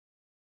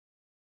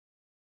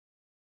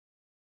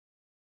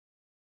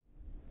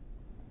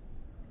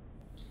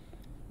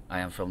I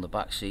am from the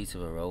back seat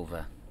of a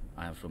rover.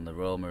 I am from the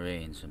Royal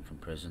Marines and from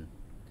prison.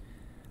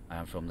 I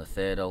am from the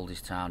third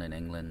oldest town in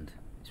England.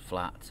 It's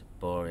flat,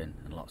 boring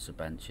and lots of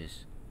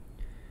benches.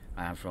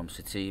 I am from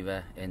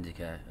sativa,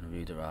 indica and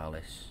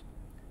ruderalis.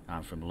 I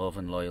am from love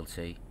and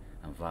loyalty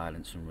and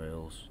violence and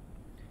rules.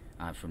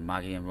 I am from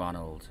Maggie and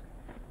Ronald,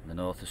 in the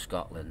north of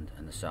Scotland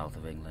and the south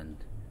of England.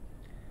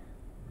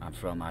 I'm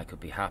from I could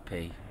be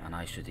happy and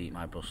I should eat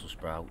my Brussels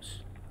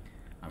sprouts.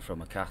 I'm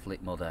from a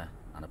Catholic mother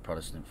and a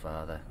Protestant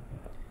father.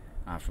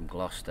 I'm from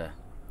Gloucester,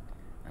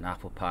 and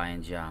apple pie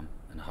and jam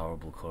and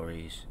horrible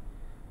curries.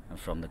 I'm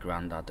from the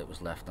grandad that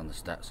was left on the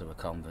steps of a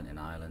convent in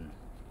Ireland.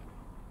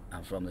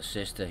 I'm from the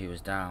sister who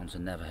was downed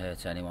and never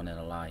hurt anyone in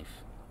her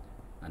life,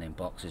 and in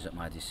boxes at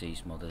my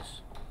deceased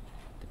mother's.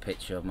 The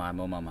picture of my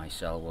mum on my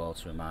cell wall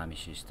to remind me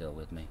she's still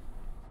with me.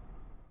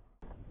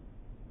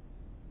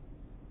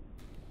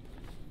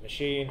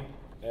 Machine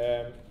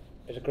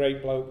is a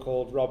great bloke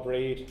called Rob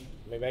Reed,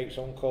 my mate's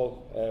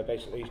uncle.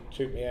 Basically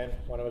took me in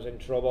when I was in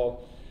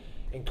trouble,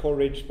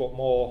 encouraged but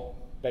more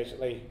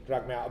basically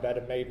dragged me out of bed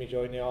and made me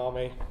join the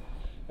army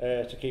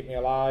to keep me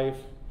alive,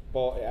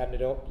 but it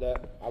ended up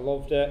that I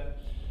loved it.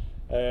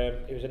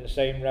 He was in the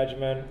same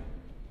regiment.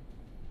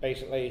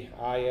 Basically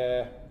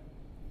I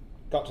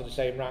got to the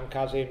same rank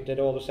as him, did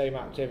all the same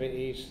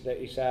activities that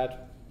he said,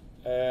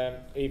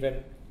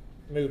 even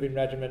moving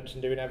regiments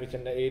and doing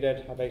everything that he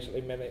did. I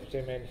basically mimicked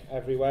him in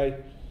every way.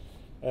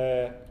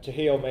 To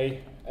heal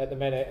me at the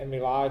minute in my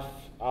life,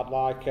 I'd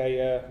like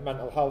a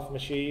mental health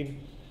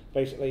machine.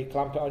 Basically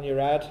clamp it on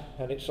your head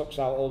and it sucks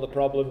out all the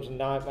problems and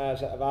nightmares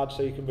that I've had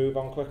so you can move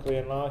on quickly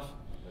in life.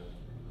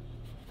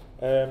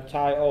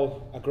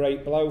 Title, A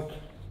Great Bloke,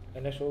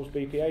 initials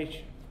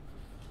BPH.